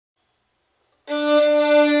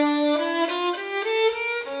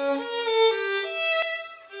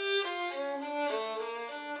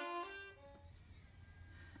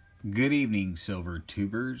Good evening, Silver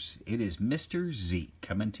Tubers. It is Mr. Z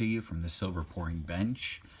coming to you from the Silver Pouring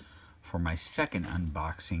Bench for my second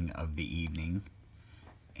unboxing of the evening.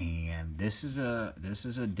 And this is a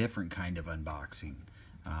different kind of unboxing.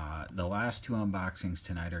 The last two unboxings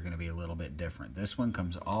tonight are going to be a little bit different. This one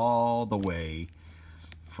comes all the way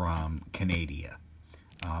from Canada.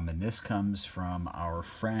 And this comes from our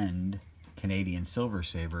friend, Canadian Silver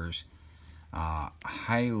Savers,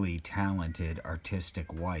 highly talented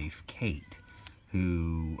artistic wife, Kate,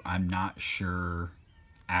 who I'm not sure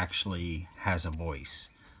actually has a voice,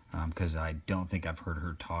 because I don't think I've heard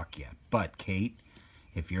her talk yet. But Kate,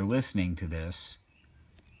 if you're listening to this,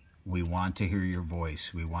 we want to hear your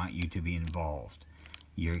voice. We want you to be involved.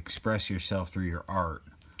 You express yourself through your art.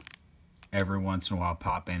 Every once in a while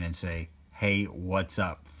pop in and say, hey, what's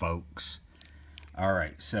up, folks?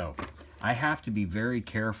 Alright, so I have to be very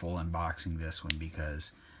careful unboxing this one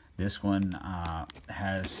because this one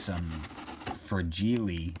has some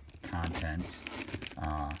fragile content,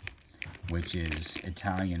 which is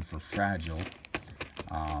Italian for fragile.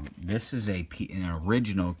 This is an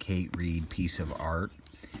original Kate Reid piece of art.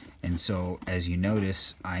 And so, as you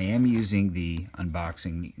notice, I am using the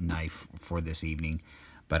unboxing knife for this evening,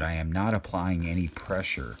 but I am not applying any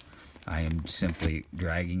pressure. I am simply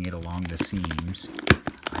dragging it along the seams.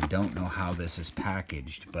 I don't know how this is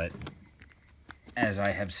packaged, but as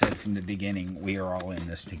I have said from the beginning, we are all in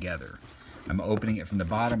this together. I'm opening it from the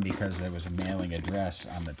bottom because there was a mailing address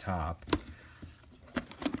on the top.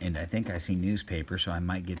 And I think I see newspaper, so I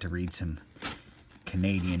might get to read some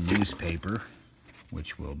Canadian newspaper,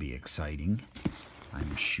 which will be exciting,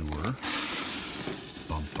 I'm sure.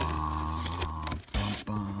 Bum bum, bum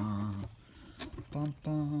bum, bum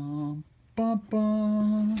bum, bum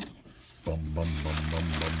bum. Bum bum bum bum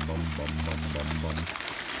bum bum bum bum bum bum.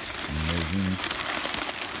 Moving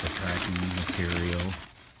the packing material.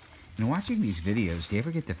 And watching these videos, do you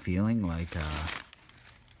ever get the feeling like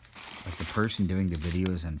the person doing the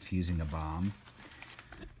video is unfusing a bomb?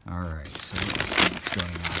 Alright, so let's see what's going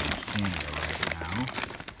on in Canada right now.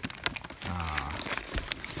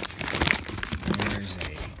 There's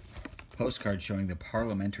a postcard showing the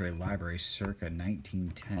Parliamentary Library circa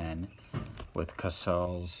 1910 with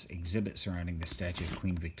Casals exhibit surrounding the statue of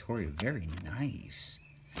Queen Victoria. Very nice.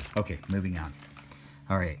 Okay, moving on.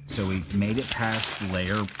 Alright, so we've made it past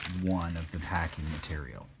layer 1 of the packing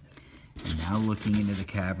material. And now looking into the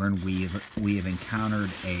cavern, we have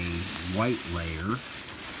encountered a white layer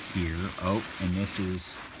here. Oh, and this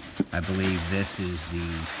is, I believe this is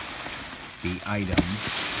the item.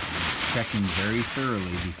 I'm checking very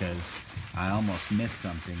thoroughly because I almost missed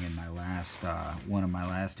something in my last one of my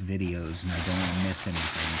last videos, and I don't want to miss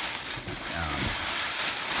anything.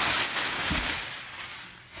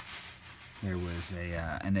 There was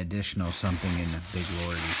an additional something in the Big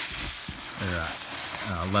Lordy, or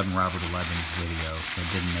 11 Robert 11's video that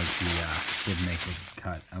didn't make the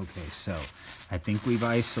cut. Okay, so I think we've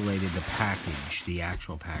isolated the package, the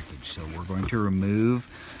actual package. So we're going to remove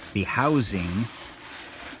the housing.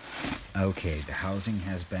 Okay, the housing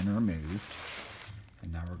has been removed,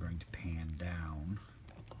 and now we're going to pan down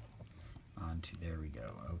onto, there we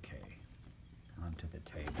go, okay, onto the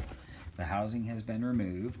table. The housing has been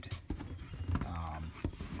removed.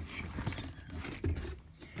 Make sure okay, good.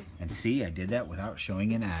 And see, I did that without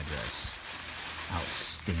showing an address.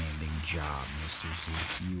 Outstanding job, Mr.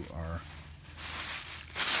 Z. You're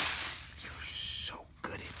so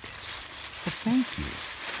good at this. Well, thank you.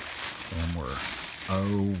 And we're,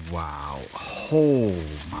 oh wow, oh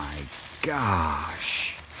my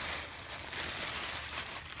gosh.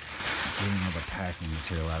 Getting all the packing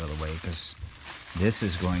material out of the way because this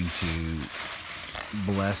is going to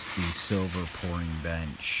bless the Silver Pouring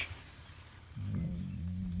Bench.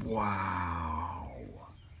 Wow.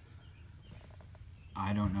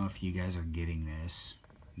 I don't know if you guys are getting this.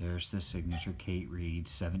 There's the signature Kate Reid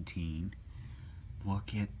 17.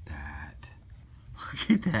 Look at that. Look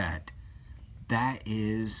at that. That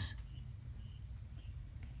is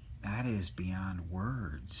beyond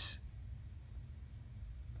words.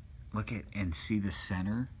 Look at, and see the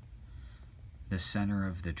center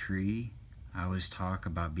of the tree. I always talk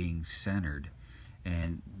about being centered,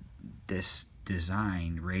 and this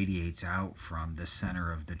design radiates out from the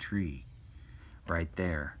center of the tree right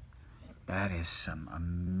there. That is some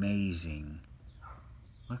amazing,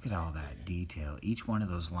 look at all that detail. Each one of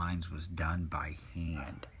those lines was done by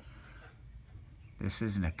hand. This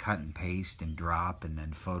isn't a cut and paste and drop and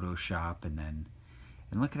then Photoshop and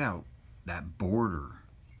look at how that border.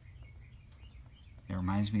 It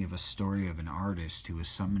reminds me of a story of an artist who was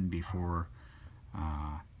summoned before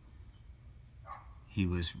he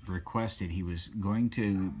was requested. He was going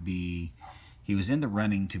to be, he was in the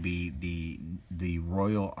running to be the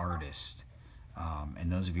royal artist.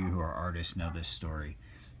 And those of you who are artists know this story.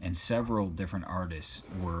 And several different artists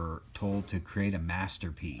were told to create a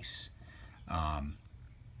masterpiece.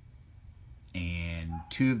 And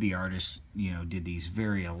two of the artists, did these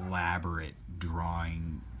very elaborate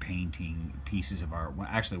drawing, painting pieces of art. Well,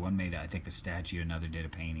 actually, one made, I think, a statue, another did a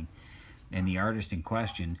painting. And the artist in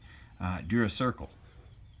question drew a circle.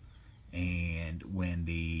 And when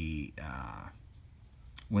the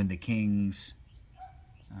kings,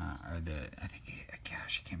 I think,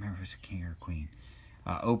 gosh, I can't remember if it was a king or a queen,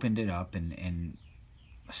 opened it up and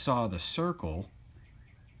saw the circle,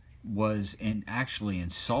 was actually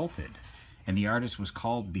insulted. And the artist was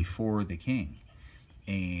called before the king,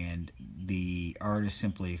 and the artist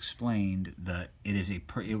simply explained that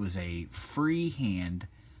it was a freehand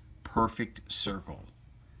perfect circle,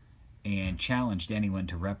 and challenged anyone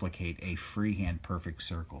to replicate a freehand perfect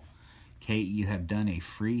circle. Kate, you have done a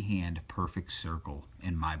freehand perfect circle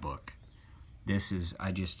in my book. This is,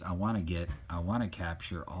 I want to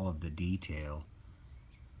capture all of the detail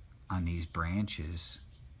on these branches.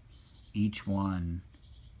 Each one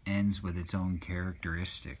ends with its own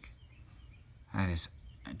characteristic. That is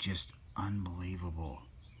just unbelievable.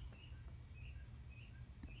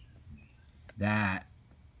 That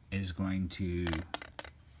is going to,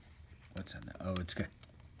 what's on that? Oh, it's good.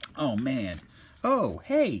 Oh, man. Oh,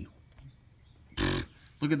 hey.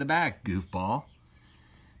 Look at the back, goofball.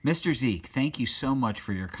 Mr. Zeke, thank you so much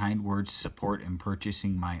for your kind words, support, and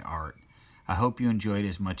purchasing my art. I hope you enjoyed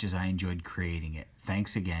as much as I enjoyed creating it.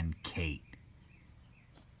 Thanks again, Kate.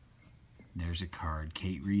 There's a card,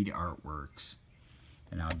 KateGreidArtworks.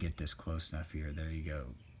 And I'll get this close enough here. There you go.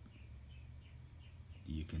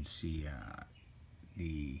 You can see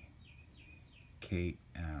the Kate,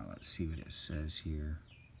 let's see what it says here.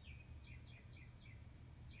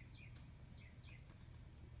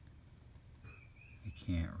 I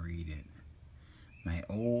can't read it. My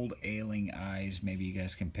old ailing eyes, maybe you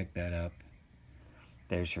guys can pick that up.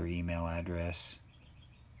 There's her email address.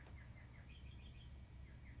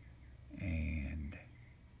 And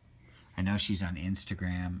I know she's on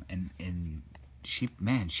Instagram, and she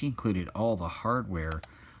included all the hardware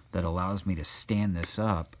that allows me to stand this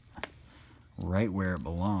up right where it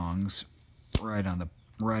belongs, right on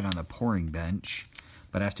the pouring bench.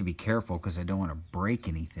 But I have to be careful because I don't want to break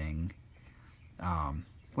anything.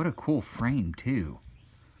 What a cool frame too.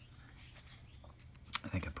 I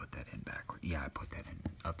think I put that in backward. Yeah, I put that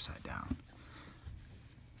in upside down.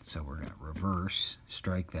 So we're going to reverse,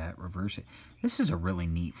 strike that, reverse it. This is a really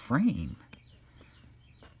neat frame.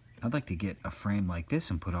 I'd like to get a frame like this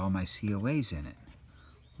and put all my COAs in it.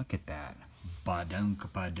 Look at that.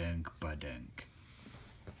 Ba-dunk, ba-dunk, ba-dunk.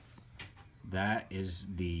 That is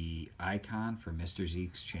the icon for Mr.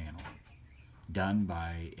 Zeke's channel, done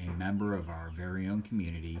by a member of our very own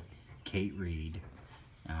community, Kate Reid,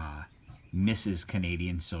 Mrs.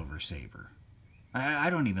 Canadian Silver Saver. I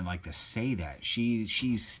don't even like to say that.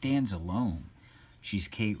 She stands alone. She's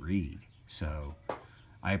Kate Reid. So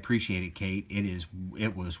I appreciate it, Kate.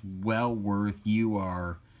 It was well worth. You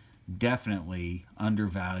are definitely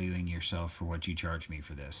undervaluing yourself for what you charged me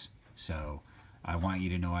for this. So I want you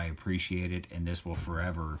to know I appreciate it, and this will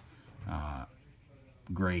forever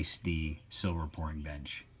grace the silver pouring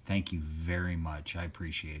bench. Thank you very much. I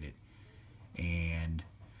appreciate it. And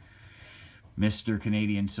Mr.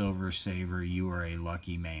 Canadian Silver Saver, you are a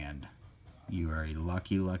lucky man. You are a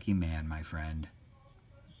lucky, lucky man, my friend.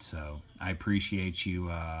 So I appreciate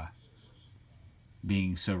you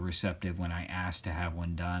being so receptive when I asked to have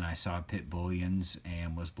one done. I saw Pit Bullion's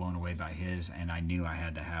and was blown away by his, and I knew I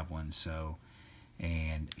had to have one. So,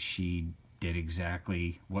 and she did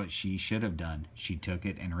exactly what she should have done. She took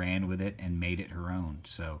it and ran with it and made it her own.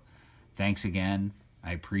 So thanks again.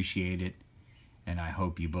 I appreciate it. And I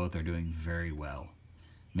hope you both are doing very well.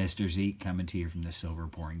 Mr. Zeke coming to you from the silver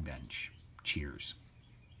pouring bench. Cheers.